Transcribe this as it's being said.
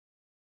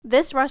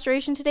This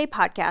Restoration Today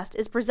podcast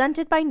is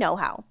presented by Know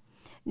How.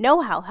 Know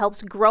How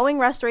helps growing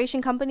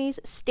restoration companies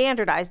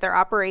standardize their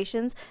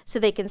operations so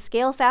they can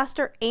scale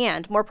faster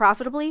and more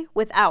profitably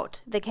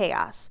without the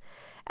chaos.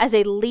 As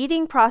a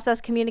leading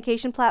process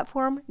communication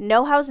platform,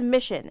 Know How's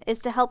mission is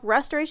to help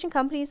restoration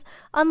companies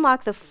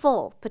unlock the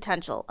full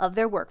potential of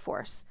their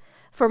workforce.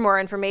 For more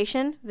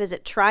information,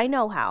 visit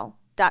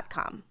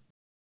tryknowhow.com.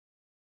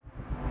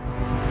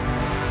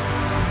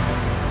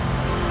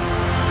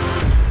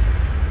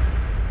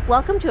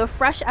 Welcome to a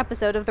fresh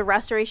episode of the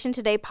Restoration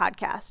Today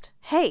podcast.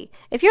 Hey,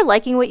 if you're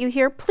liking what you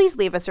hear, please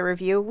leave us a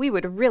review. We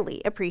would really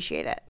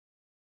appreciate it.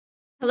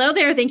 Hello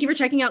there. Thank you for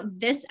checking out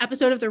this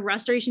episode of the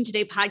Restoration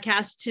Today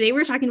podcast. Today,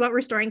 we're talking about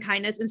restoring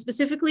kindness and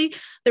specifically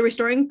the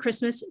Restoring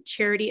Christmas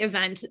charity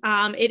event.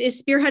 It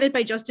is spearheaded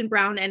by Justin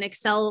Brown and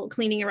Excel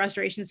Cleaning and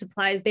Restoration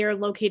Supplies. They are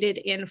located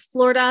in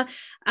Florida.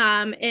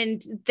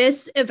 And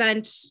this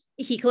event,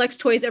 he collects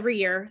toys every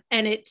year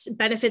and it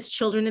benefits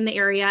children in the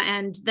area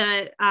and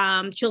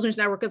the Children's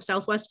Network of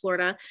Southwest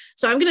Florida.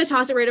 So I'm going to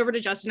toss it right over to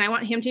Justin. I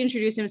want him to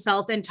introduce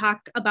himself and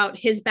talk about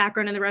his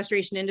background in the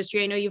restoration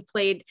industry. I know you've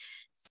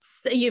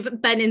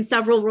been in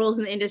several roles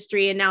in the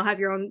industry and now have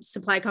your own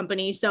supply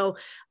company. So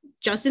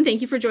Justin,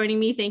 thank you for joining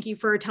me. Thank you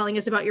for telling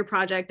us about your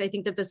project. I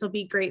think that this will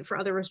be great for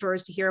other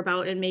restorers to hear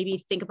about and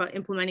maybe think about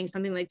implementing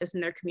something like this in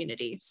their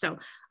community. So, all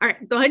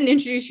right, go ahead and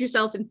introduce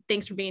yourself and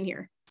thanks for being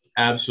here.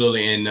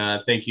 Absolutely.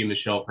 And thank you,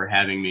 Michelle, for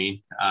having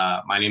me.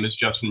 My name is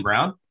Justin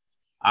Brown.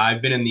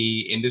 I've been in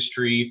the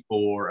industry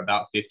for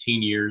about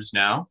 15 years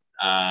now.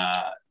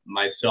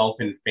 Myself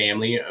and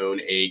family own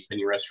a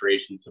cleaning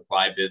restoration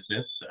supply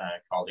business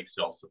called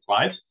Excel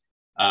Supplies.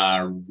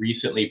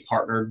 Recently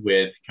partnered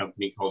with a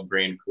company called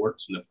Grand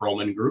Quartz and the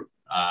Perlman Group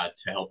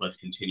to help us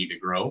continue to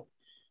grow.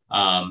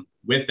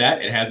 With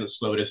that, it hasn't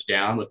slowed us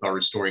down with our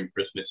Restoring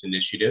Christmas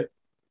initiative.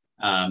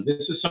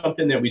 This is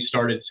something that we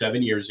started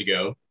 7 years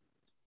ago.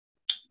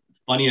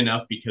 Funny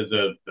enough, because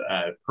of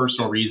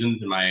personal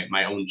reasons and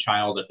my own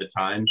child at the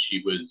time,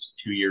 she was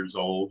 2 years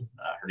old.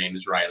 Her name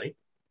is Riley.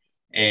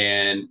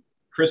 And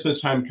Christmas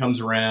time comes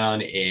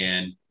around,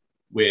 and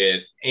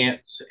with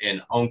aunts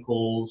and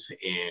uncles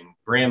and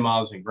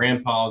grandmas and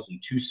grandpas and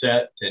two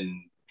sets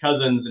and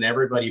cousins and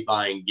everybody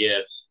buying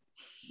gifts,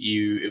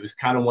 it was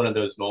kind of one of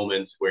those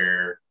moments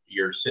where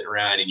you're sitting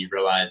around and you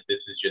realize this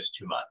is just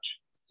too much.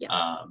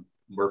 Yeah.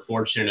 We're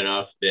fortunate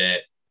enough that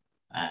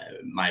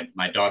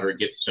my daughter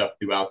gets stuff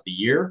throughout the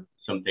year,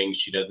 some things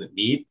she doesn't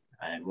need,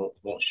 and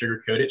won't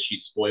sugarcoat it.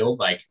 She's spoiled,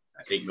 like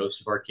I think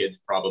most of our kids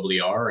probably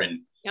are,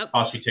 and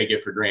possibly take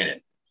it for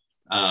granted.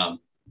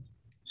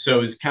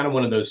 So it's kind of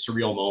one of those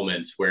surreal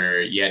moments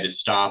where you had to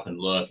stop and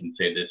look and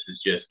say,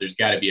 there's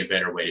got to be a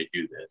better way to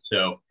do this.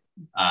 So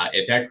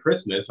at that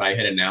Christmas, I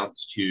had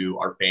announced to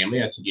our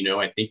family, I said,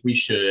 I think we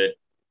should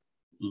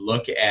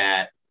look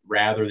at,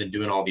 rather than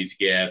doing all these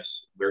gifts,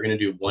 we're going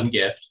to do one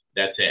gift.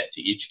 That's it.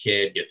 So each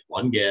kid gets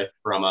one gift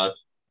from us.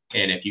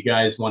 And if you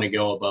guys want to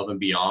go above and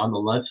beyond,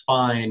 then let's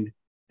find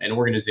an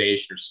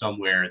organization or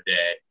somewhere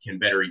that can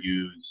better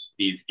use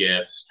these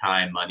gifts,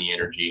 time, money,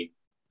 energy.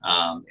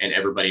 And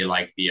everybody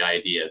liked the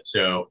idea.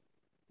 So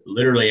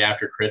literally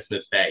after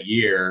Christmas that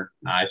year,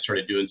 I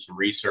started doing some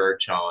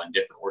research on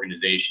different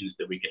organizations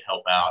that we could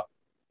help out.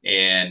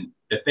 And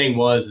the thing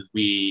was,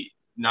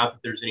 not that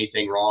there's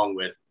anything wrong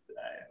with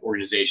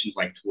organizations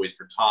like Toys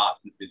for Tots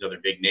and these other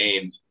big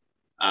names,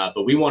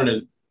 but we wanted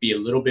to be a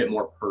little bit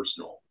more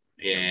personal.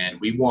 And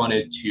we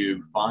wanted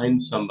to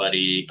find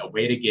somebody, a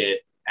way to get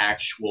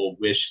actual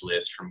wish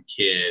lists from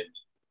kids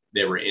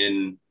that were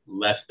in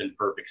less than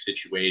perfect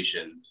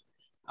situations.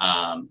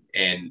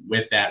 And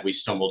with that, we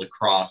stumbled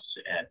across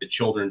the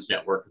Children's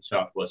Network of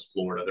Southwest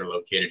Florida. They're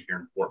located here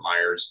in Fort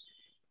Myers,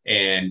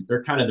 and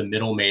they're kind of the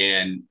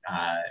middleman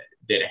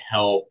that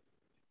help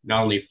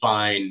not only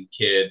find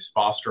kids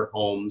foster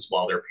homes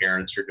while their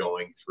parents are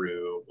going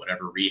through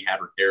whatever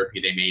rehab or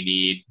therapy they may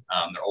need.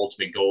 Their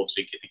ultimate goal is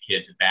to get the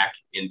kids back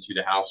into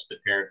the house with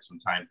the parents.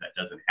 Sometimes that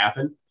doesn't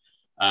happen.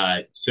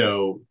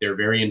 So they're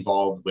very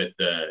involved with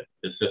the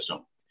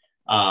system.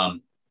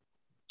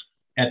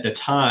 At the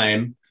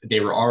time, they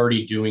were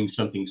already doing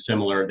something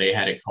similar. They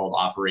had it called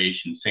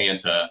Operation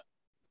Santa,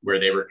 where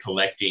they were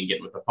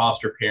getting with the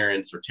foster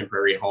parents or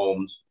temporary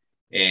homes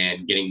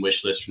and getting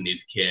wish lists from these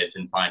kids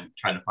and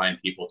trying to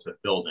find people to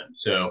fill them.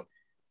 So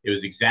it was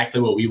exactly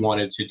what we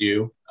wanted to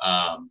do.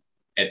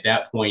 At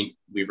that point,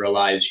 we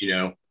realized,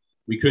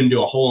 we couldn't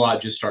do a whole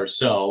lot just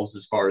ourselves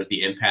as far as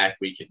the impact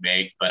we could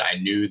make, but I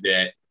knew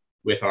that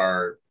with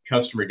our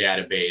customer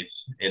database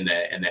and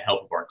the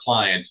help of our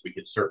clients, we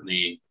could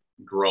certainly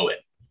grow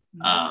it.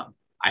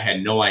 I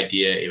had no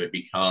idea it would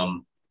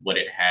become what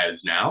it has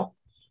now.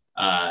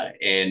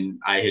 And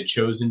I had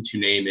chosen to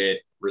name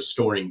it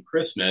Restoring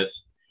Christmas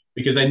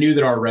because I knew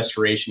that our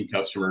restoration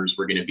customers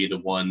were going to be the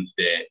ones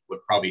that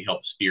would probably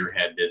help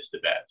spearhead this the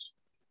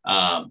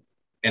best.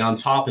 And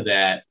on top of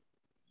that,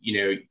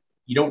 you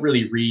don't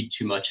really read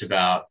too much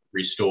about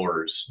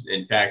restorers.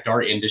 In fact,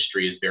 our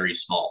industry is very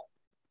small.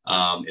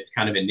 It's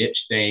kind of a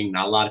niche thing.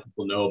 Not a lot of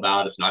people know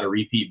about. It's not a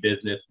repeat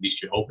business. At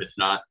least you hope it's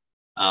not.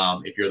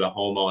 If you're the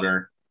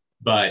homeowner,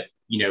 But,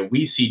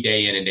 we see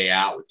day in and day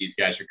out what these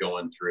guys are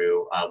going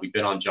through. We've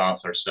been on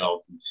jobs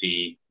ourselves and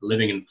see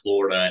living in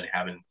Florida and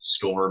having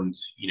storms,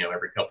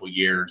 every couple of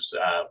years.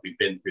 We've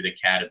been through the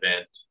cat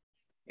events,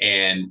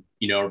 and,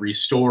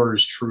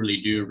 restorers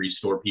truly do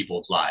restore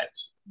people's lives.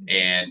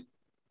 And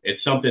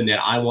it's something that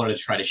I want to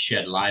try to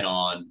shed light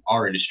on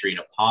our industry in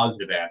a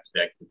positive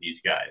aspect with these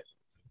guys.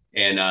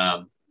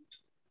 And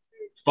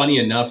funny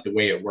enough, the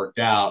way it worked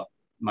out,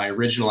 my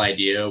original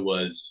idea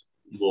was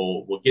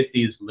we'll get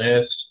these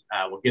lists,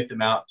 we'll get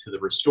them out to the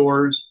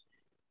restorers,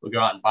 we'll go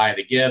out and buy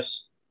the gifts,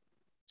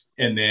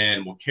 and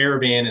then we'll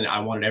caravan. And I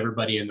wanted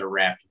everybody in their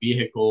wrapped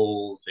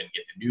vehicles and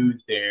get the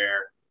news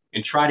there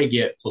and try to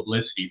get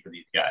publicity for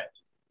these guys.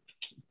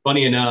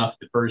 Funny enough,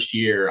 the first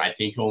year, I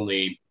think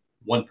only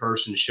one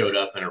person showed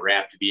up in a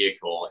wrapped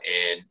vehicle,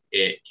 and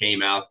it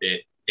came out that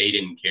they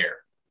didn't care.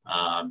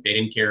 They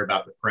didn't care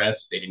about the press.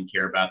 They didn't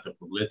care about the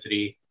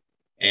publicity.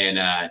 And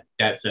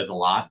that says a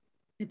lot.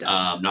 It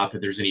does. Not that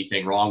there's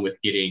anything wrong with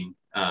getting,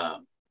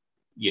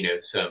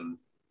 some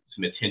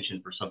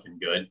attention for something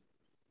good.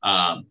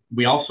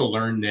 We also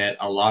learned that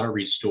a lot of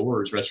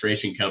restorers,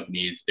 restoration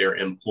companies, their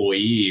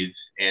employees,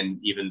 and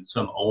even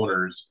some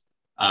owners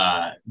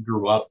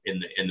grew up in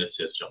the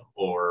system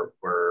or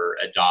were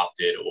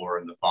adopted or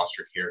in the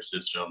foster care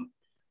system.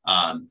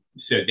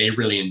 So they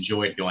really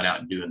enjoyed going out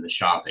and doing the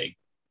shopping.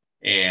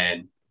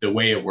 And the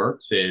way it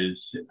works is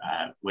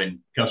when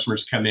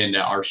customers come into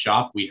our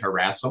shop, we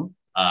harass them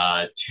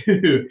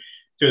to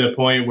the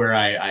point where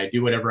I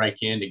do whatever I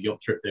can to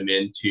guilt trip them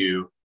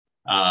into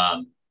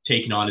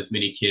taking on as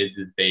many kids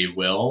as they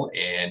will.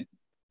 And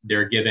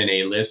they're given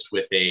a list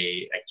with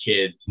a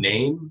kid's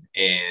name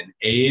and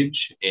age,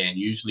 and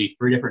usually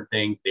 3 different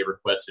things they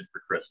requested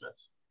for Christmas.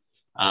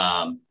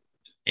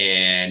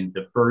 And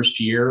the first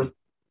year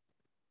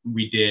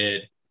we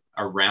did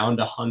around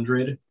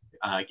 100,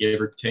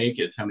 give or take,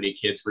 is how many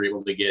kids were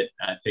able to get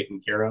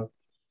taken care of.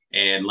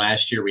 And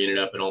last year we ended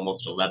up at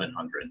almost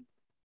 1,100.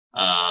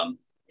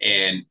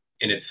 And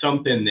it's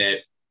something that,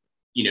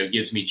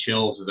 gives me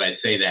chills as I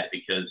say that,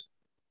 because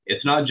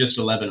it's not just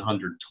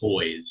 1,100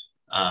 toys.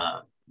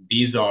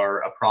 These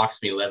are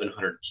approximately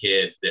 1,100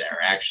 kids that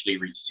are actually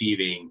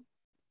receiving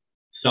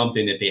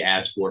something that they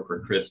asked for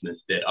Christmas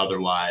that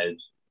otherwise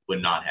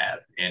would not have.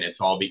 And it's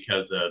all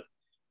because of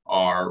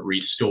our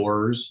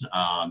restorers.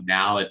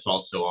 Now it's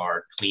also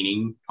our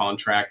cleaning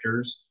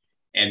contractors,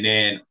 and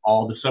then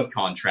all the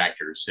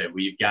subcontractors. So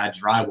we've got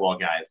drywall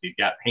guys, we've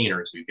got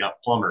painters, we've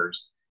got plumbers,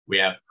 we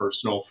have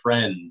personal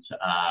friends.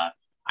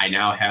 I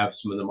now have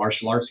some of the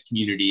martial arts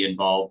community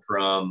involved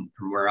from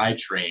where I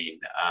train.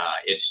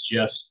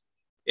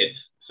 It's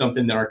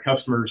something that our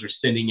customers are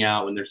sending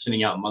out when they're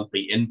sending out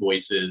monthly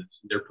invoices.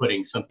 They're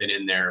putting something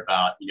in there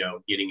about,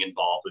 getting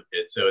involved with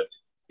it. So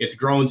it's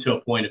grown to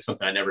a point of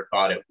something I never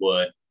thought it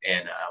would.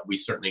 And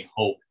we certainly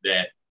hope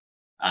that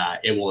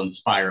it will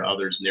inspire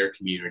others in their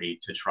community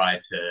to try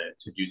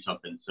to do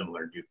something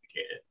similar,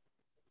 duplicate it.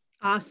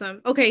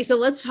 Awesome. Okay. So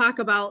let's talk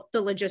about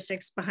the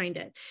logistics behind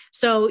it.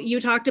 So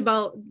you talked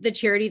about the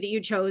charity that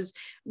you chose.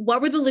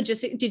 What were the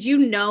logistics? Did you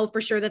know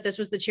for sure that this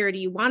was the charity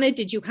you wanted?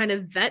 Did you kind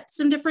of vet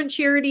some different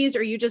charities,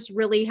 or you just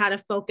really had a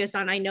focus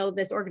on, I know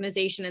this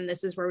organization and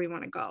this is where we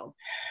want to go?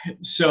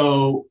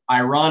 So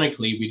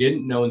ironically, we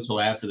didn't know until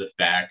after the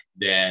fact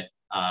that,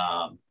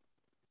 and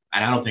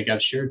I don't think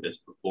I've shared this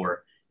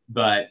before,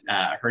 but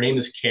her name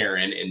is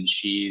Karen, and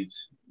she's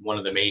one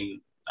of the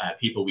main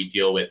people we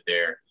deal with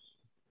there.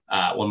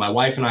 When my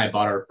wife and I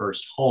bought our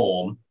first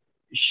home,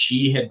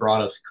 she had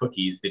brought us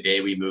cookies the day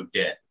we moved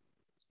in.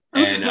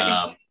 Okay.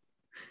 And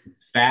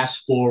fast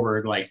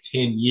forward like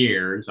 10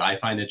 years, I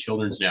find the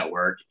Children's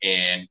Network,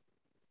 and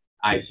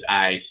I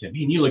said,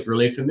 man, you look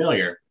really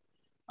familiar.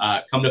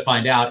 Come to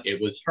find out, it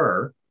was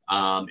her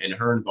and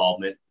her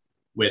involvement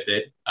with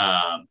it.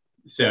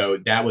 So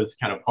that was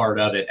kind of part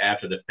of it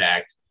after the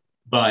fact.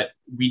 But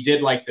we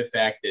did like the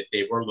fact that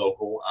they were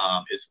local.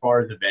 As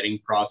far as the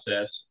vetting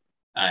process,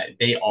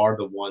 they are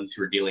the ones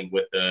who are dealing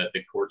with the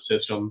court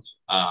systems.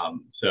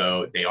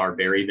 So they are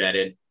very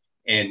vetted.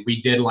 And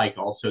we did like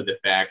also the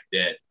fact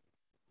that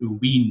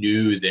we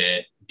knew that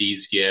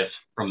these gifts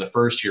from the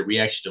first year, we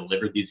actually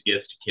delivered these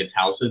gifts to kids'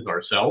 houses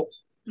ourselves.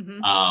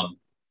 Mm-hmm.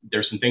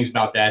 There's some things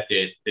about that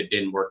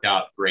didn't work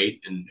out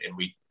great, and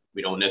we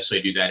don't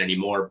necessarily do that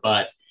anymore.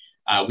 But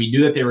we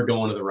knew that they were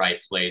going to the right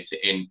place.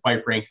 And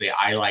quite frankly,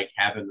 I like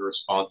having the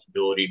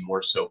responsibility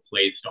more so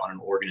placed on an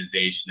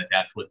organization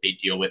that's what they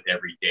deal with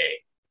every day.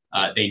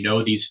 They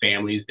know these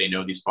families, they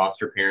know these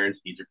foster parents.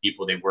 These are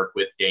people they work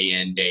with day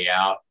in, day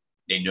out.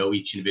 They know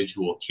each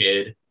individual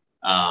kid.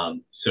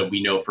 So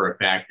we know for a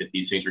fact that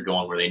these things are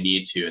going where they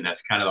need to. And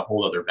that's kind of the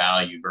whole other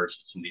value versus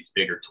some of these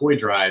bigger toy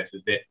drives,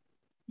 is that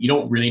you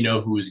don't really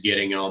know who's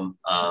getting them.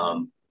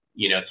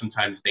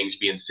 Sometimes things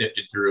being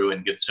sifted through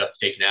and good stuff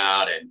taken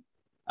out. And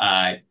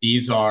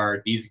these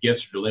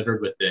gifts are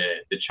delivered with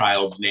the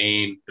child's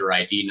name, their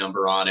ID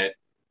number on it.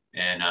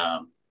 And,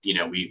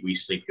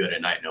 we sleep good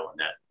at night knowing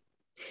that.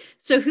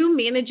 So who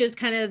manages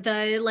kind of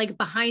the like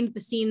behind the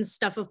scenes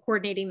stuff of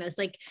coordinating this?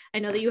 Like I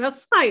know that you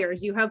have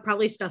flyers, you have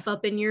probably stuff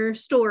up in your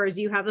stores,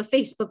 you have a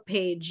Facebook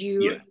page,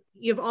 Yeah.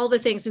 you have all the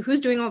things. So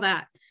who's doing all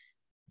that?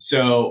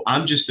 So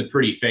I'm just the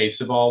pretty face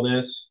of all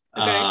this.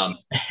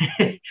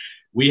 Okay.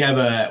 We have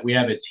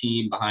a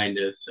team behind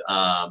us.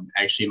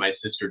 Actually, my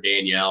sister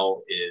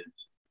Danielle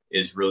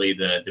is really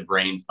the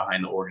brains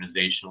behind the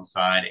organizational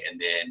side,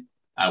 and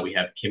then we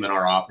have Kim in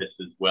our office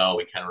as well.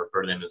 We kind of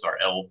refer to them as our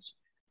elves.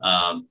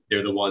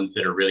 They're the ones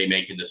that are really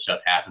making this stuff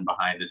happen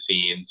behind the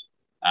scenes,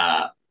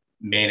 uh,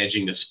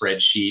 managing the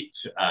spreadsheets,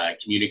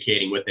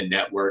 communicating with the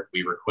network.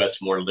 We request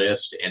more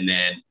lists, and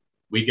then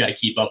we've got to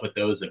keep up with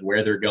those of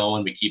where they're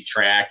going. We keep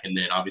track, and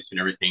then obviously when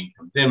everything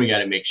comes in, we got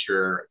to make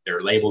sure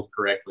they're labeled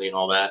correctly and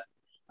all that.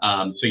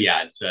 So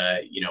yeah, it's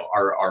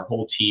our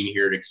whole team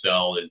here at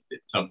Excel is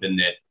it's something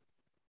that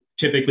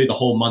typically the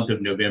whole month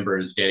of November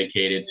is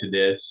dedicated to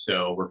this.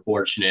 So we're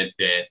fortunate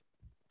that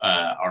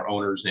our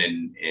owners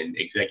and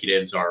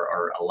executives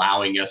are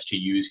allowing us to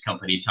use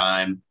company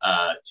time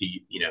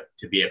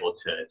to be able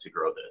to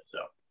grow this. So.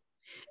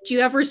 Do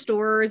you have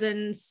restorers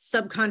and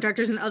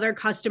subcontractors and other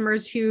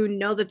customers who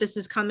know that this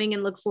is coming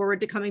and look forward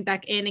to coming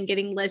back in and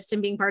getting lists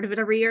and being part of it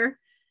every year?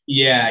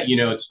 Yeah,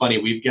 it's funny.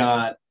 We've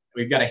got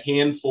a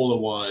handful of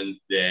ones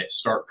that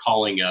start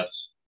calling us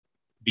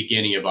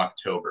beginning of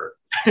October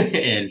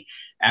and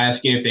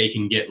asking if they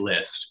can get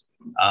lists.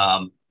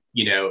 Um,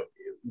 you know,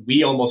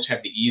 we almost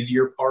have the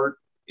easier part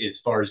as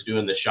far as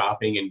doing the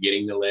shopping and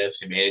getting the list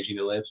and managing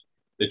the list.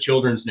 The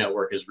Children's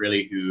Network is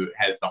really who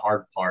has the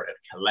hard part of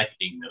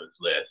collecting those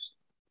lists.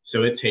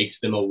 So it takes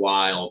them a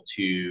while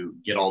to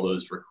get all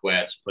those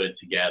requests, put it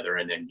together,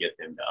 and then get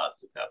them to us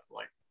at that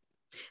point.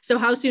 So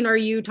how soon are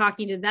you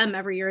talking to them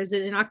every year? Is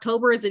it in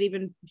October? Is it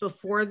even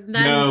before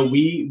then? No,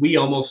 we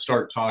almost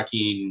start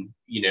talking,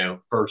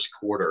 first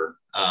quarter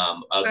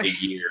of the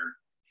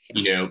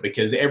year,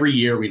 because every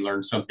year we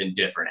learn something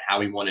different, how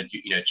we want to do,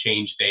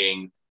 change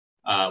things.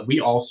 We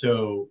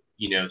also,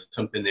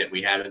 something that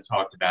we haven't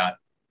talked about,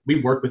 we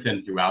work with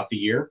them throughout the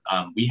year.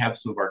 We have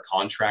some of our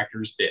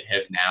contractors that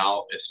have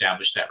now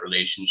established that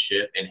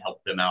relationship and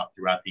help them out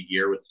throughout the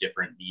year with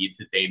different needs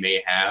that they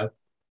may have.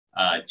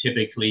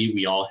 Typically,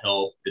 we all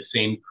help the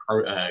same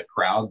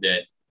crowd that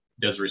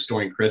does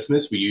Restoring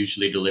Christmas. We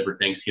usually deliver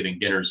Thanksgiving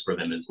dinners for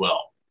them as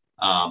well.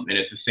 And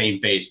it's the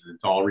same faces.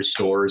 It's all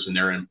restorers and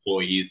their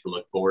employees to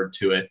look forward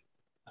to it.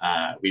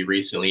 We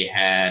recently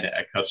had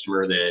a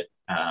customer that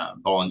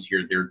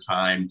volunteered their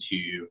time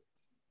to,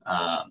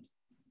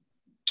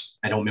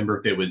 I don't remember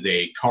if it was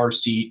a car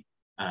seat.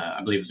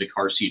 I believe it was a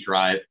car seat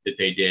drive that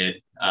they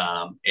did.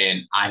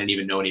 And I didn't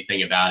even know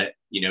anything about it.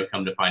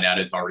 Come to find out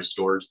it's our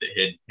restorers that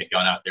had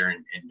gone out there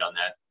and done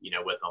that,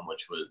 with them,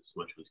 which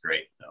was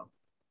great. So.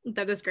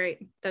 That is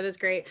great. That is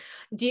great.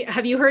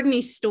 Have you heard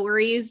any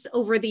stories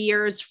over the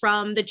years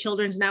from the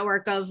Children's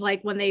Network of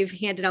like when they've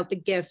handed out the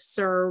gifts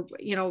or,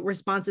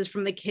 responses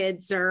from the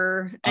kids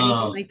or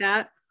anything like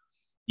that?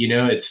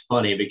 It's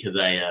funny because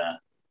I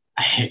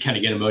kind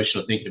of get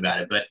emotional thinking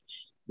about it, but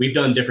we've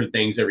done different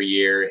things every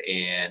year.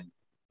 And,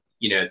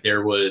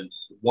 there was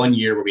one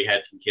year where we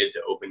had some kids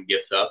to open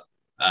gifts up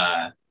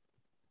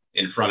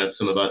in front of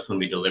some of us when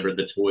we delivered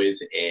the toys,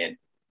 and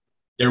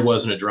there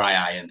wasn't a dry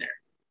eye in there.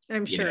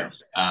 I'm sure.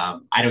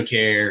 I don't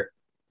care,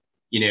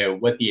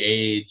 what the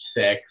age,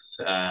 sex,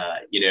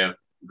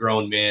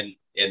 grown men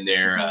in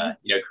there,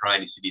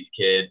 crying to see these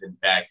kids. In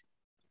fact,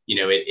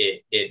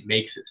 it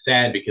makes it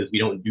sad because we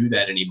don't do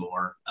that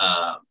anymore.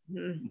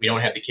 We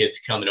don't have the kids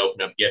come and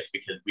open up gifts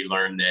because we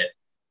learned that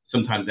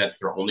sometimes that's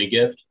their only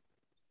gift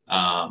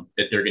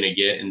that they're going to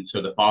get. And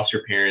so the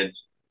foster parents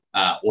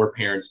or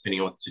parents,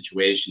 depending on what the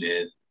situation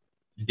is,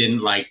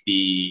 didn't like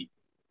the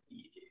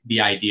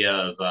idea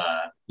of,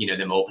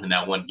 them opening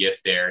that one gift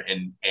there.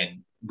 And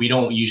we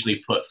don't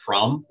usually put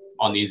from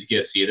on these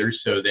gifts either,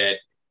 so that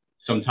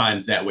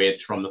sometimes that way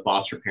it's from the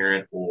foster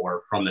parent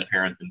or from the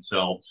parent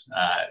themselves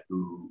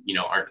who,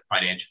 aren't in a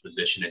financial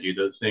position to do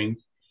those things.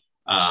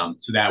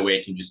 So that way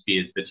it can just be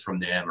if it's from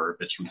them or if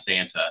it's from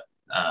Santa,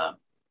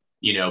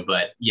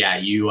 but yeah,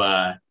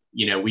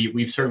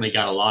 we've certainly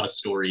got a lot of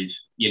stories,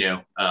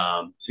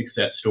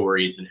 success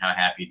stories and how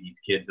happy these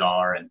kids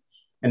are.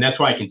 And that's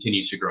why it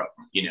continues to grow,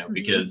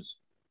 because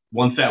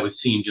once that was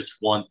seen just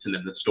once and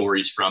then the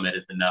stories from it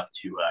is enough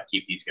to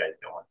keep these guys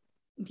going.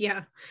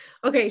 Yeah.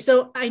 Okay.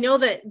 So I know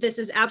that this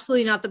is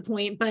absolutely not the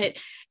point, but,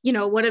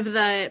 one of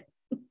the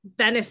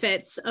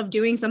benefits of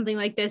doing something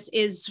like this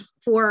is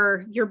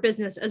for your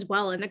business as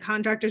well and the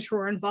contractors who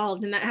are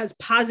involved, and that has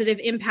positive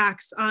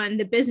impacts on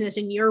the business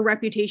and your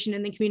reputation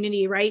in the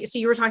community, right? So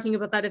you were talking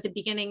about that at the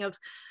beginning of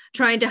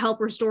trying to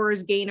help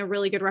restorers gain a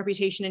really good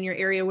reputation in your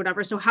area,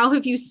 whatever. So how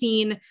have you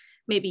seen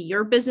maybe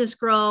your business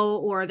grow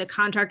or the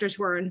contractors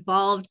who are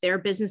involved, their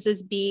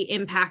businesses be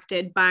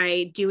impacted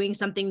by doing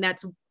something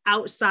that's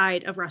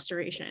outside of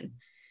restoration?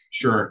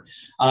 Sure.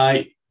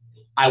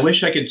 I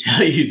wish I could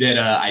tell you that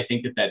I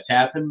think that that's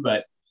happened,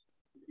 but,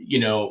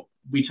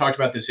 we talked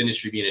about this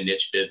industry being a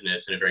niche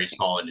business and a very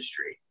small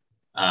industry.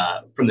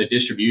 From the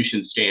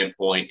distribution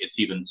standpoint, it's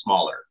even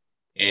smaller.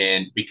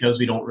 And because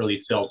we don't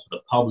really sell to the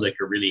public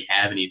or really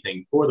have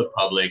anything for the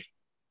public,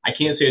 I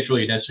can't say it's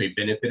really necessarily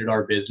benefited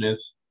our business.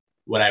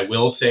 What I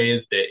will say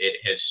is that it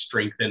has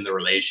strengthened the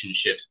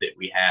relationships that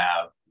we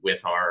have with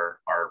our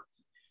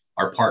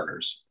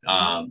partners.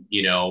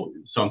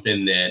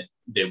 Something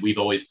that we've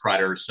always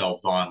prided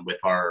ourselves on with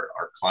our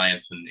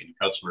clients and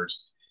customers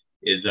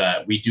is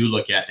we do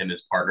look at them as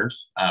partners.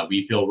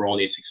 We feel we're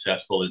only as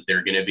successful as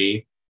they're going to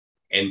be.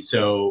 And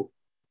so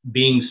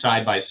being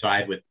side by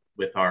side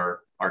with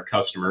our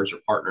customers or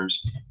partners,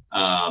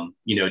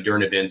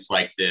 during events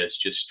like this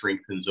just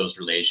strengthens those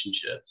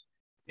relationships.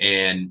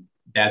 And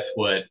that's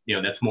what,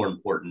 that's more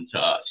important to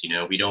us.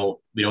 We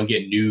don't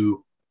get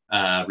new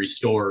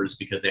restorers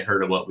because they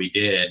heard of what we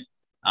did.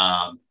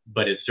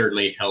 But it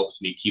certainly helps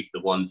me keep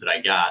the ones that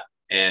I got.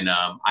 And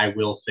I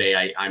will say,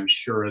 I'm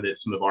sure that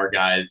some of our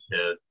guys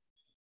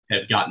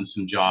have gotten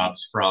some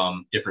jobs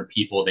from different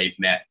people they've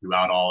met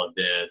throughout all of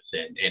this,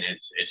 and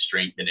it's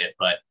strengthened it.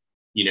 But,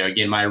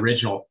 again, my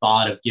original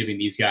thought of giving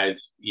these guys,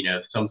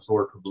 some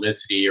sort of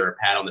publicity or a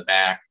pat on the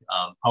back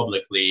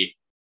publicly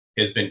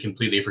has been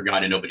completely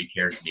forgotten. Nobody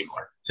cares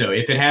anymore. So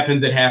if it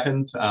happens, it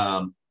happens.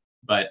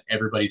 But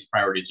everybody's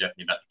priority is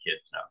definitely about the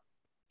kids now.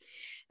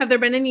 Have there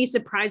been any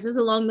surprises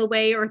along the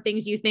way, or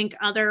things you think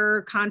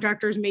other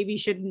contractors maybe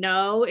should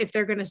know if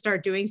they're going to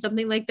start doing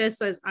something like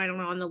this, as, I don't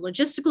know, on the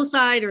logistical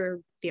side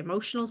or the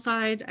emotional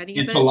side?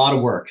 It's a lot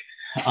of work.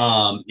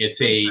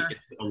 It's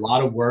a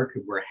lot of work.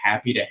 We're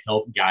happy to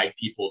help guide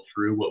people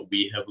through what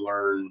we have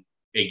learned.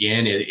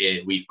 Again,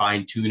 we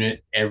fine tune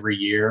it every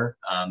year.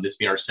 This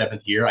being our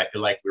 7th year, I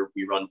feel like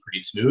we run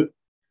pretty smooth.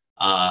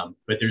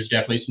 But there's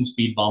definitely some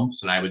speed bumps,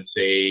 and I would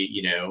say,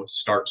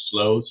 start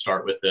slow,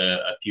 start with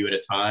a few at a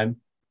time.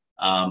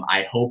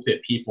 I hope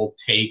that people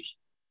take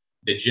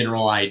the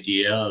general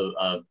idea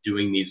of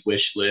doing these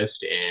wish lists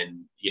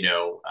and,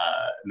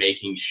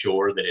 making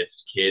sure that it's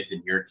kids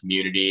in your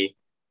community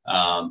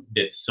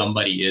that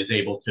somebody is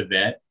able to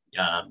vet.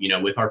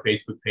 With our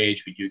Facebook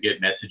page, we do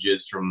get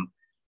messages from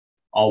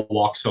all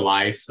walks of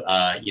life,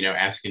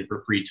 asking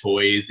for free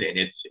toys. And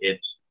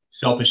it's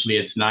selfishly,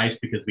 it's nice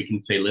because we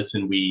can say,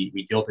 listen,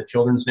 we deal with the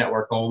Children's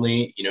Network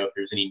only. If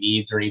there's any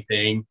needs or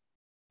anything,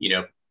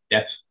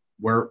 that's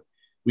where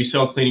we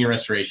sell cleaning and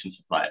restoration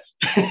supplies.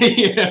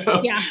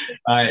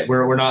 Yeah.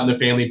 We're not in the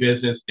family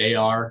business. They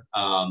are.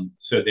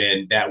 So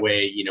then that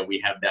way,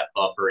 we have that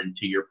buffer. And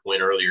to your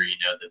point earlier,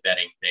 the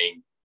vetting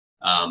thing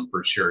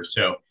for sure.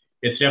 So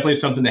it's definitely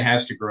something that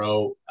has to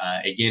grow.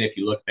 Again, if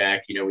you look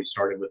back, we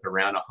started with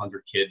around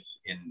 100 kids,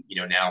 and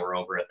now we're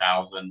over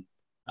 1,000.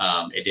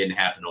 It didn't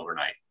happen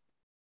overnight.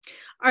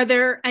 Are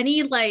there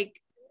any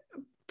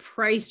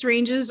price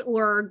ranges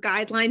or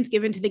guidelines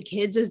given to the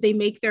kids as they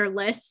make their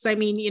lists? I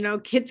mean,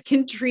 kids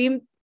can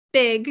dream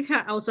big.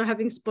 Also,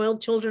 having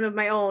spoiled children of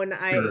my own,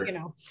 Sure.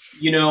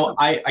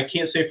 I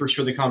can't say for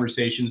sure the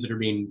conversations that are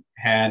being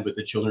had with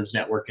the Children's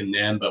Network and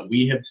them, but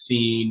we have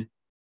seen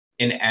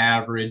an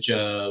average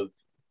of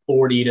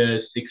 $40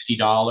 to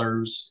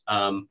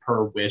 $60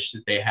 per wish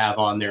that they have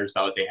on there is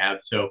about what they have.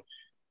 So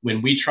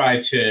when we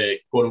try to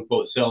quote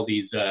unquote sell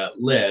these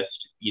lists,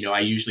 I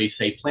usually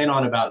say plan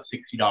on about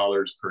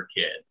 $60 per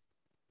kid.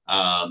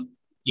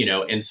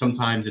 And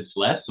sometimes it's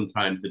less,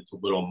 sometimes it's a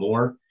little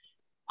more.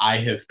 I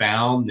have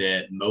found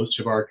that most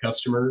of our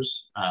customers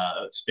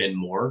spend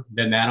more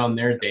than that on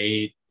there.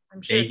 They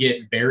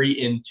get very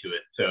into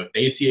it. So if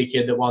they see a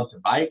kid that wants a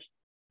bike,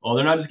 well,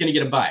 they're not just going to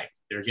get a bike.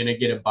 They're going to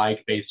get a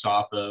bike based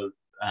off of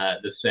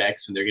the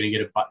sex, and they're going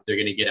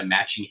to get a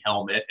matching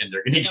helmet, and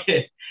they're going to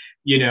get,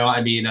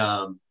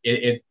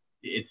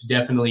 it's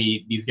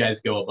definitely, these guys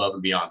go above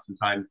and beyond.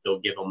 Sometimes they'll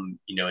give them,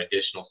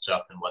 additional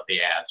stuff than what they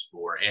asked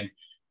for. And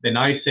the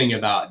nice thing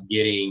about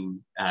getting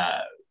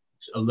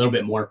a little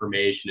bit more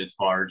information as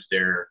far as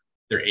their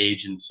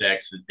age and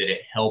sex is that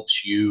it helps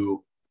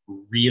you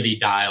really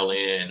dial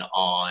in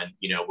on,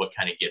 what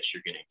kind of gifts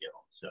you're going to give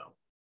them. So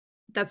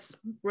that's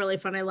really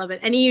fun. I love it.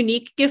 Any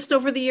unique gifts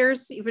over the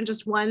years, even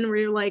just one where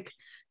you're like,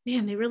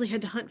 man, they really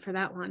had to hunt for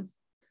that one?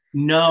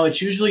 No, it's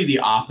usually the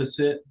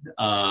opposite.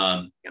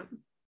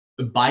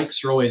 The bikes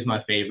are always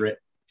my favorite.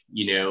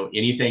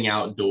 Anything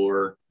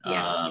outdoor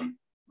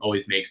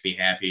always makes me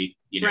happy.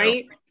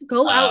 Right?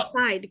 Go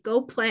outside,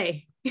 go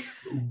play.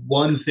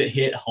 Ones that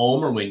hit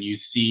home are when you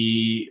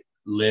see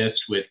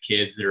lists with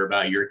kids that are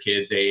about your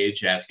kids'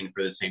 age asking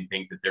for the same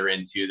things that they're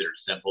into that are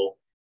simple.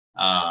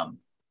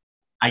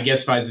 I guess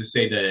if I was to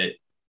say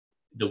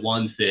the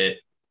ones that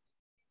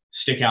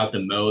stick out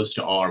the most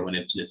are when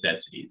it's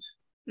necessities.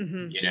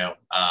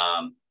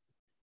 Mm-hmm.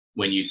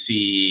 When you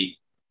see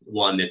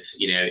one that's,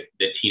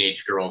 the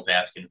teenage girls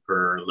asking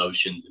for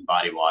lotions and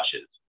body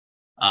washes.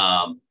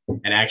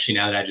 And actually,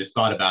 now that I just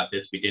thought about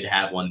this, we did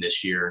have one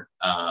this year.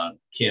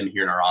 Kim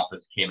here in our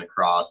office came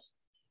across,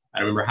 I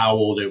don't remember how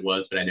old it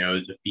was, but I know it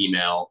was a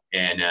female,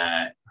 and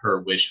her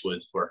wish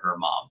was for her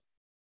mom.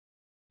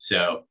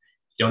 So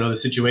don't know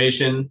the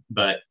situation,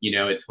 but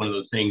it's one of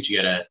those things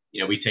you gotta,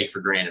 we take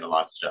for granted a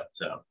lot of stuff.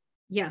 So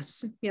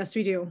Yes,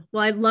 we do.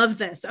 Well, I love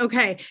this.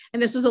 Okay.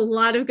 And this was a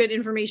lot of good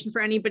information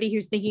for anybody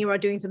who's thinking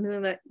about doing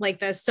something like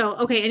this. So,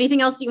 okay,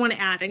 anything else you want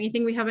to add?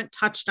 Anything we haven't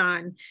touched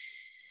on?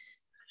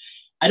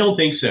 I don't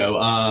think so.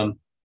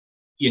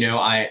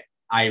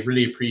 I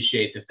really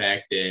appreciate the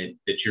fact that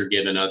you're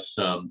giving us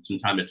some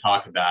time to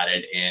talk about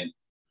it. And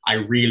I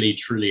really,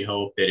 truly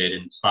hope that it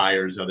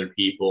inspires other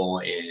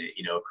people,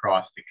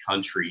 across the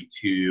country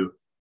to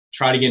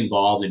try to get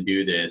involved and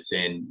do this.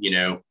 And,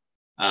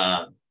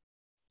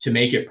 to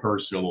make it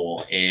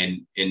personal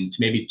and to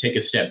maybe take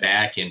a step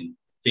back and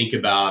think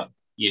about,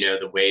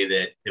 the way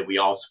that we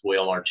all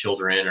spoil our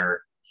children,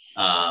 or,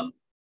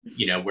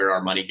 where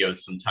our money goes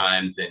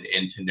sometimes,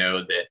 and to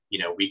know that,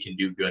 we can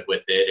do good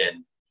with it.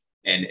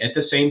 And at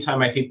the same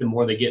time, I think the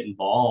more they get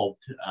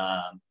involved,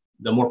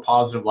 the more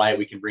positive light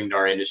we can bring to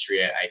our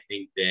industry. I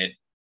think that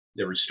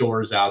the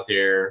restorers out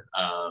there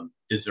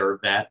deserve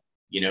that.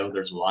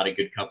 There's a lot of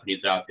good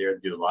companies out there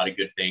that do a lot of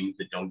good things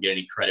that don't get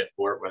any credit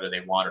for it, whether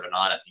they want it or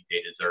not. I think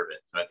they deserve it.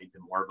 So I think the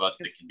more of us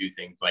that can do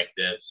things like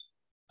this,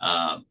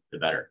 the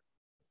better.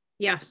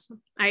 Yes,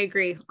 I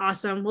agree.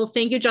 Awesome. Well,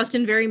 thank you,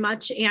 Justin, very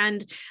much.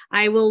 And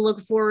I will look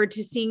forward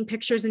to seeing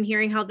pictures and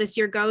hearing how this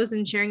year goes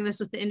and sharing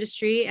this with the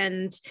industry.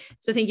 And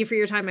so thank you for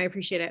your time. I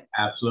appreciate it.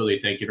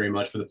 Absolutely. Thank you very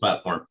much for the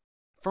platform.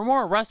 For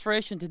more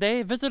Restoration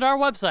Today, visit our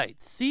website,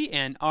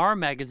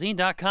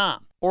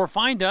 cnrmagazine.com, or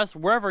find us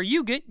wherever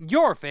you get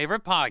your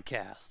favorite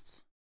podcasts.